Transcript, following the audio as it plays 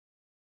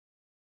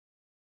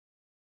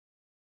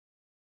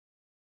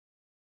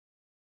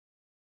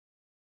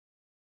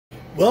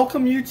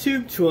Welcome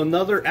YouTube to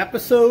another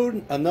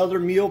episode, another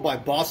meal by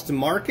Boston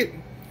Market.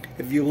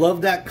 If you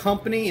love that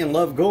company and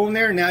love going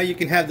there, now you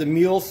can have the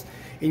meals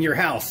in your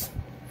house.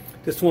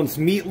 This one's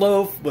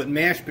meatloaf with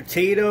mashed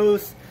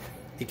potatoes.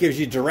 It gives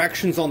you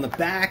directions on the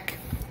back,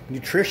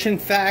 nutrition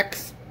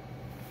facts.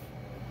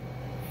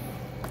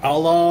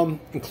 I'll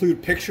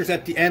include pictures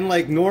at the end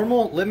like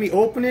normal. Let me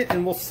open it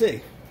and we'll see.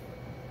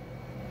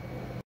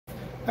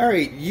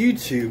 Alright,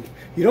 YouTube,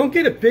 you don't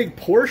get a big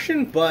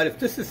portion, but if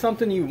this is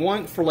something you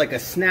want for like a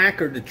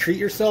snack or to treat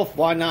yourself,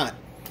 why not?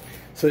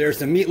 So there's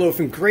the meatloaf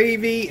and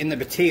gravy and the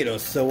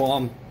potatoes.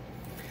 So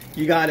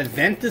you gotta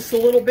vent this a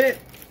little bit,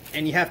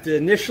 and you have to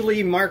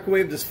initially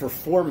microwave this for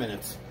 4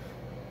 minutes.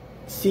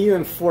 See you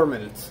in 4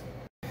 minutes.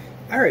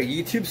 Alright,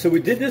 YouTube, so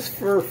we did this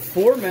for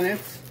 4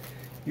 minutes.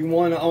 You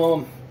want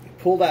to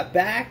pull that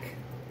back,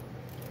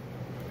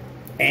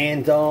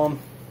 and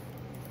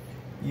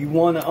you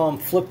want to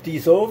flip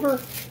these over,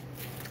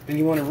 and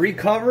you want to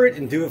recover it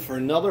and do it for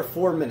another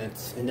 4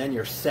 minutes, and then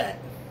you're set.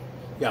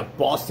 You got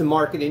Boston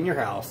Market in your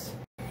house.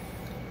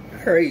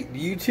 Alright,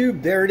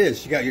 YouTube, there it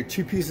is. You got your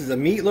 2 pieces of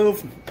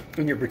meatloaf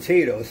and your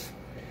potatoes.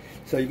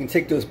 So you can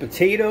take those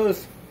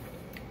potatoes,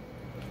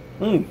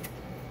 dip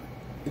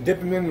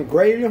them in the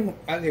gravy.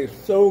 I think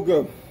it's so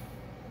good.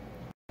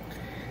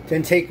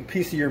 Then take a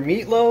piece of your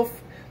meatloaf.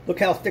 Look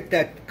how thick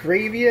that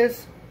gravy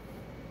is.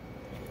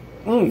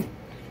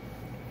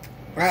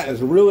 That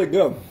is really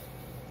good.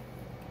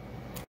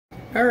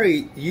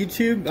 Alright,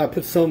 YouTube, I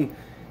put some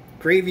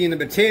gravy in the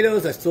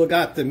potatoes. I still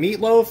got the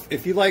meatloaf.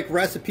 If you like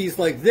recipes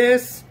like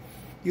this,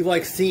 you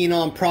like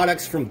seeing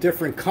products from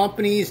different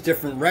companies,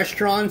 different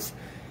restaurants,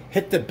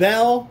 hit the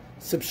bell,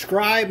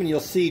 subscribe, and you'll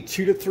see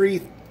 2 to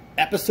 3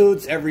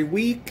 episodes every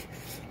week,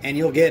 and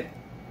you'll get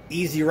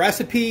easy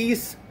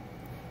recipes,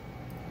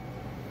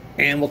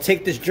 and we'll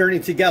take this journey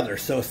together.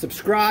 So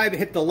subscribe,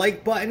 hit the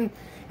like button,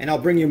 and I'll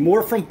bring you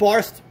more from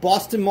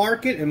Boston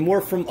Market and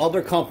more from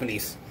other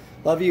companies.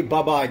 Love you.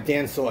 Bye-bye.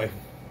 Dan Soy.